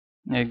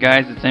Hey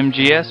guys, it's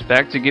MGS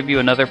back to give you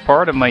another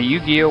part of my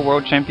Yu-Gi-Oh!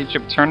 World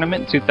Championship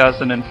Tournament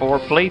 2004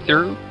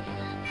 playthrough.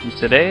 And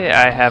today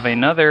I have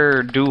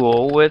another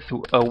duel with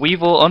a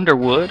Weevil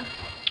Underwood.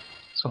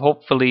 So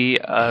hopefully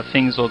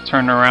things will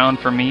turn around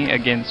for me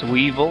against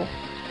Weevil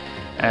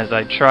as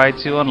I try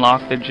to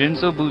unlock the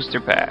Jinzo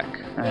booster pack.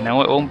 I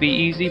know it won't be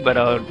easy, but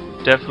I'll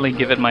definitely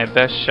give it my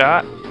best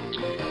shot.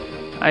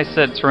 I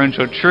set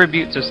Torrential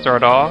Tribute to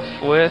start off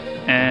with,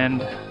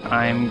 and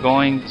I'm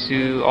going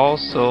to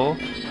also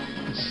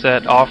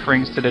set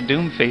Offerings to the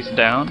Doom face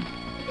down.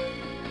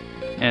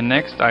 And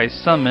next I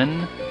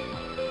summon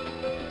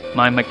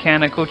my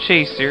Mechanical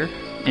Chaser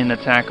in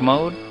attack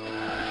mode.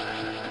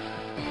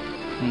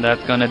 And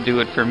that's gonna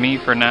do it for me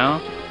for now.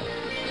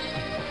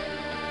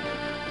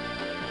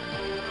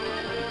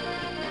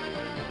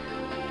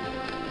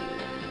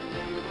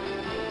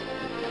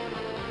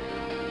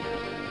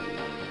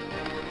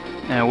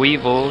 And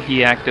Weevil, he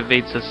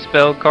activates a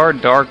spell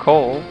card, Dark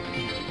Hole.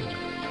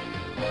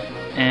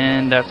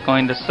 And that's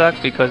going to suck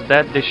because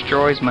that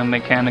destroys my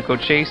Mechanical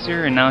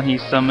Chaser, and now he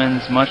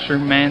summons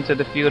Mushroom Man to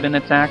the field in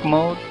attack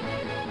mode.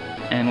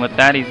 And with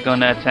that he's going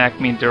to attack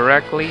me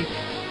directly.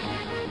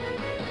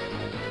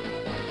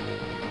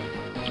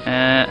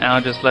 And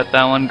I'll just let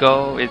that one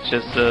go. It's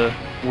just a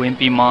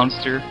wimpy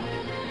monster.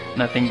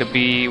 Nothing to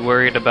be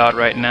worried about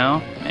right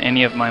now.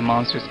 Any of my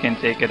monsters can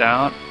take it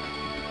out.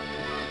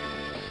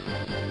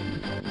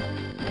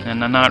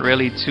 And I'm not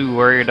really too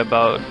worried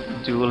about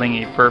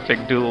dueling a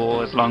perfect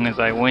duel as long as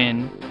I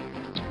win.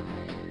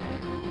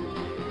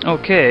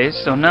 Okay,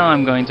 so now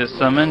I'm going to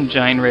summon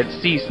Giant Red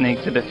Sea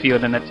Snake to the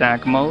field in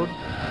attack mode.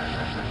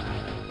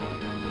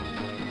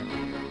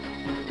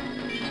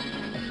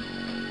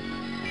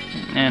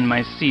 And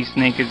my Sea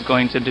Snake is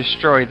going to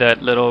destroy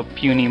that little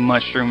puny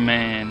Mushroom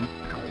Man.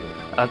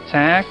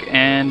 Attack,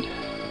 and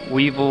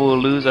Weevil will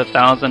lose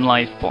 1,000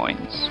 life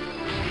points.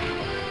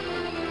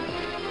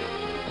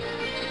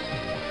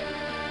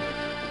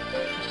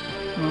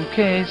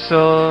 Okay,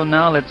 so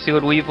now let's see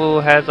what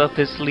Weevil has up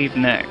his sleeve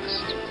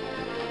next.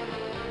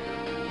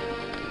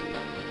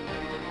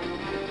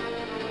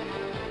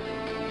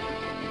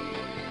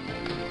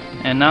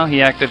 And now he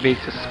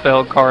activates a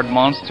spell card,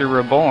 Monster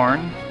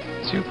Reborn,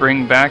 to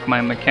bring back my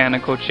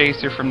Mechanical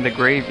Chaser from the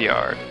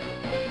graveyard.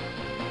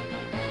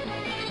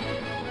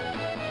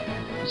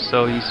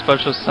 So he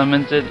special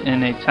summons it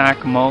in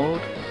attack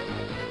mode.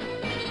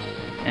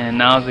 And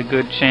now's a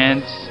good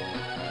chance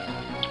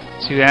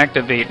to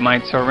activate my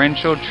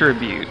Torrential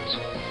Tribute,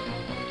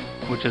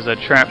 which is a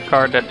trap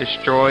card that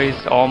destroys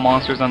all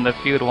monsters on the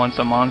field once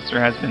a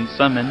monster has been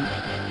summoned.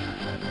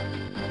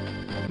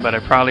 But I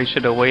probably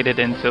should have waited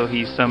until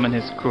he summoned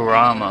his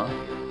Kurama.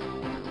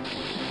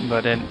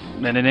 But in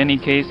any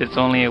case, it's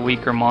only a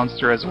weaker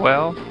monster as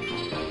well.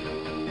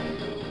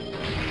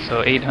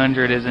 So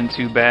 800 isn't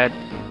too bad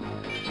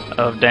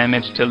of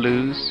damage to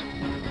lose.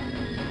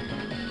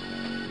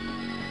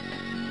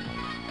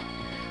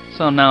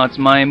 So now it's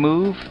my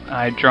move.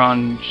 I've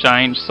drawn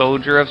Giant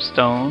Soldier of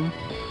Stone.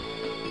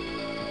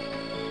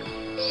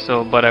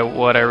 So, what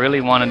I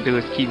really want to do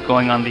is keep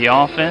going on the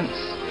offense.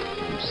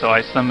 So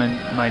I summon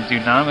my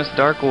Dunamis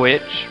Dark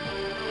Witch,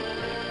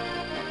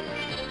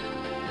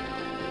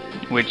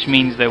 which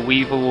means that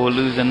Weevil will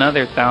lose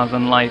another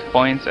 1,000 life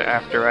points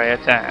after I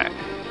attack.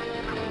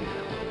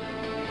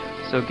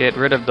 So get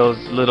rid of those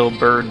little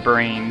bird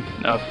brain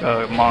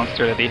of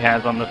monster that he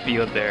has on the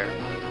field there.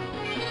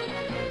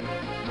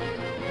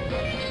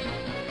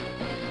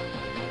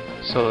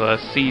 So a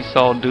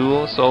seesaw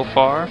duel so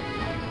far.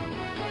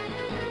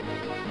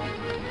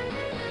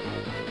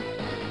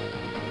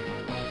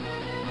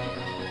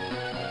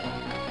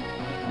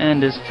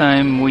 And this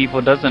time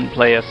Weevil doesn't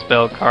play a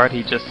spell card,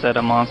 he just set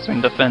a monster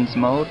in defense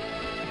mode.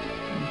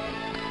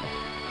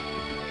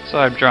 So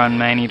I've drawn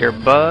Man-Eater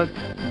Bug,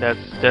 that's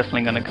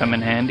definitely going to come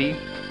in handy.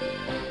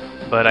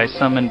 But I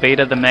summon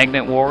Beta the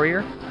Magnet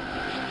Warrior,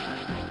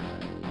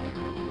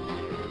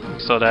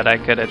 so that I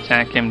could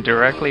attack him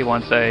directly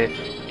once I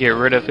get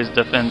rid of his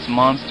defense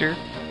monster.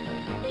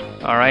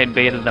 Alright,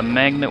 Beta the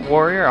Magnet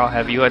Warrior, I'll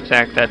have you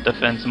attack that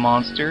defense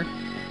monster.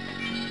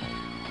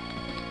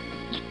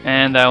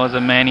 And that was a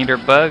Man-Eater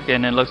Bug,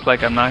 and it looks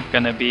like I'm not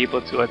going to be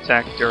able to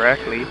attack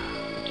directly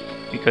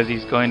because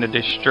he's going to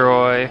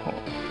destroy...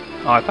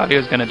 Oh, I thought he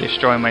was going to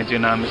destroy my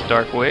Dunamis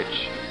Dark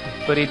Witch,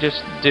 but he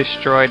just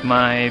destroyed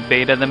my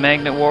Beta the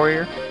Magnet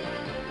Warrior.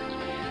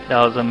 That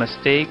was a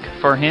mistake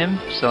for him,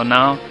 so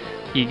now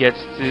he gets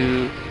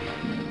to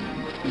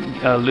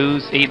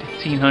lose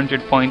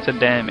 1,800 points of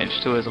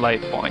damage to his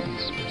life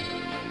points.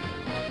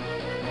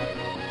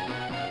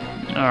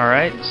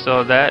 Alright,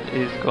 so that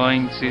is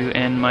going to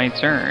end my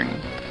turn.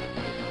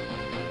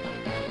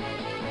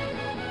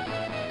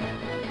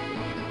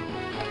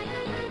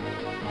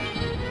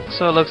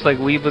 So it looks like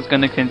Weevil's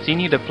going to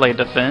continue to play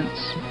defense.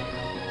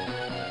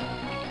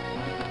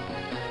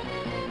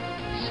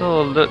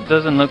 So it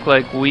doesn't look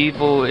like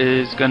Weevil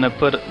is going to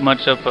put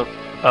much of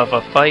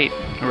a fight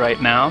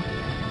right now.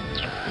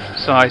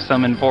 So I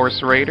summon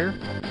Force Raider,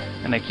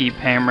 and I keep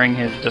hammering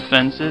his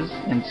defenses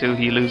until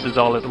he loses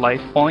all his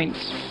life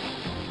points.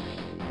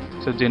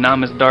 So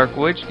Dunamis Dark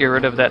Witch, get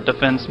rid of that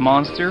defense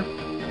monster.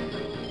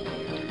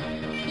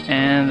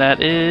 And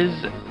that is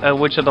a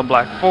Witch of the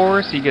Black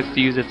Forest. He gets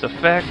to use its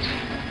effect.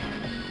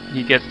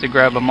 He gets to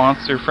grab a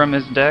monster from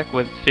his deck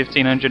with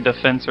 1500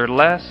 defense or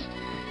less.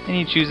 And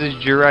he chooses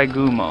Jirai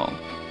Gumo.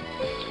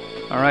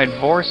 Alright,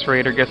 Vorse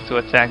Raider gets to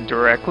attack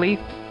directly.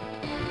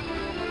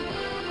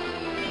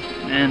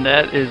 And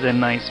that is a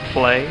nice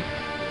play.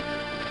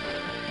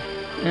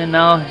 And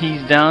now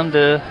he's down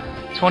to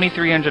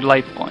 2300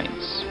 life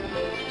points.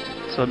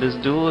 So this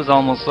duel is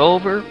almost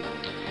over,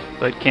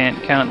 but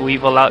can't count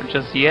Weevil out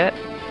just yet,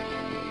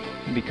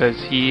 because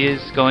he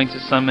is going to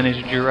summon his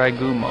Jirai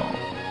Gumo.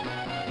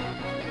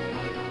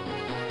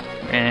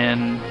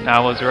 And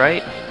I was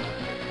right.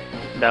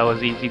 That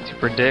was easy to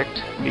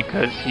predict,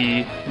 because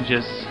he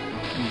just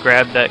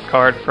grabbed that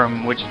card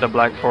from Witch of the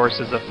Black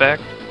Forest's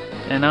effect.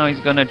 And now he's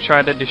going to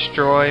try to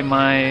destroy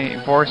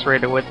my Vorse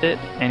Raider with it.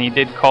 And he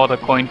did call the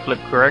coin flip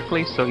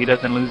correctly, so he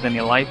doesn't lose any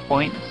life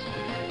points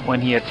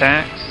when he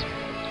attacks.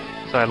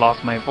 So I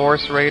lost my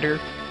Vorse Raider.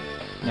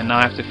 And now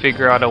I have to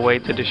figure out a way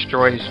to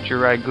destroy his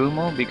Jirai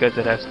Gumo because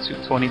it has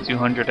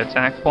 2200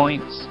 attack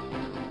points.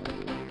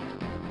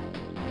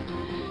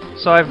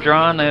 So I've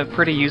drawn a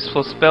pretty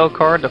useful spell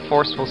card, the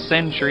Forceful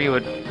Sentry,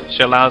 which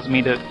allows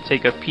me to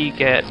take a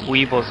peek at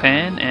Weevil's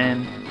hand,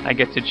 and I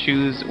get to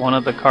choose one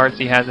of the cards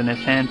he has in his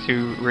hand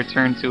to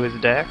return to his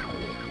deck.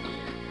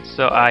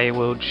 So I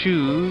will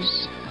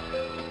choose...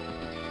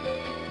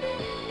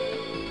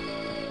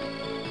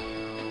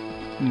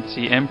 Let's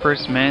see,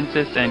 Empress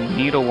Mantis and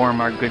Needleworm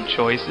are good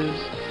choices.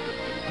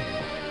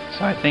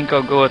 So I think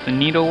I'll go with the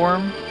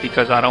Needleworm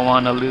because I don't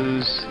want to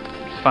lose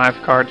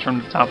 5 cards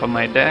from the top of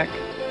my deck.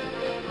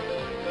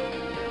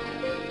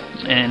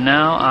 And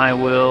now I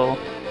will...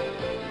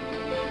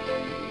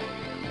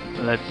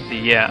 Let's see,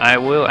 yeah, I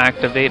will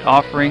activate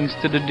Offerings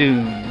to the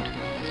Doomed.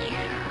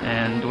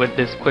 And with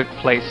this quick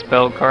play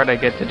spell card, I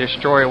get to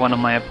destroy one of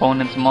my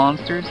opponent's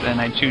monsters, and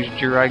I choose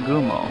Jirai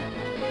Gumo.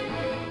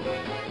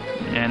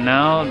 And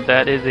now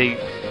that is a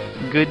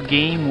good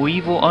game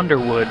Weevil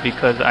Underwood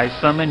because I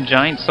summon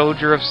Giant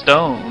Soldier of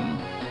Stone.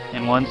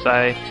 And once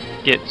I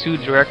get 2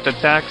 direct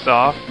attacks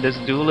off, this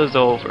duel is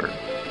over.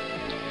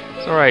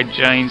 So alright,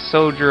 Giant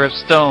Soldier of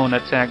Stone,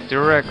 attack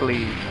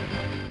directly.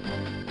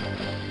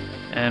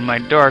 And my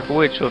Dark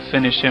Witch will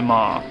finish him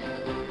off.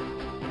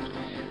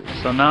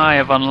 So now I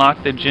have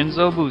unlocked the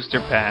Jinzo booster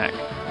pack.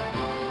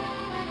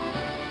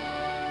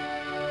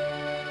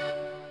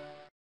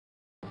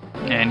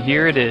 And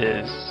here it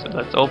is. So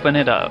let's open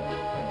it up.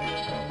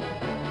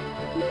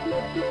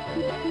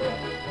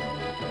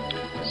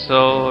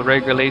 So,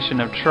 Regulation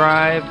of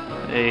Tribe,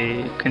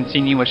 a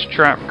continuous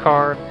trap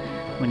card.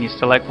 When you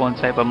select one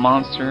type of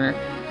monster,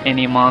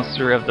 any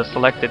monster of the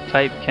selected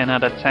type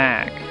cannot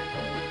attack.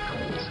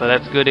 So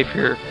that's good if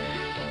you're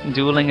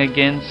dueling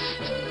against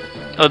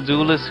a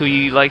duelist who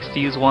likes to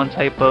use one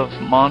type of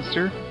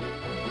monster.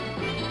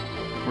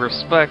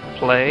 Respect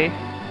play.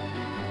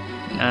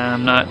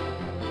 I'm not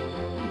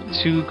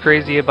too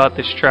crazy about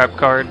this trap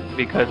card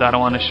because I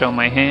don't want to show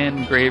my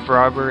hand. Grave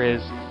Robber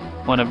is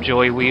one of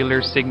Joy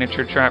Wheeler's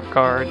signature trap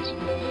cards.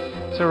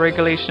 So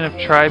Regulation of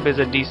Tribe is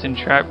a decent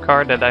trap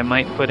card that I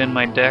might put in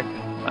my deck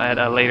at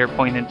a later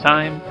point in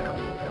time.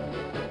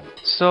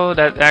 So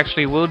that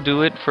actually will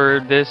do it for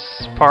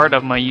this part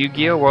of my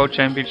Yu-Gi-Oh! World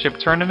Championship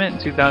Tournament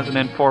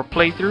 2004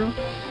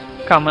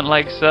 playthrough. Comment,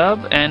 like,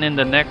 sub, and in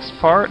the next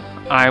part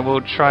I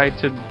will try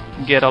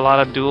to get a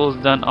lot of duels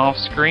done off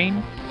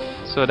screen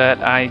so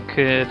that I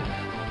could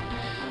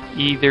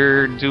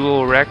either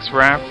duel Rex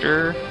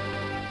Raptor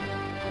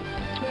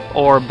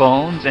or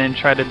Bones and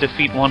try to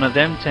defeat one of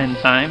them 10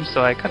 times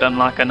so I could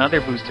unlock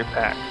another booster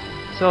pack.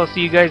 So I'll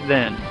see you guys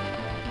then.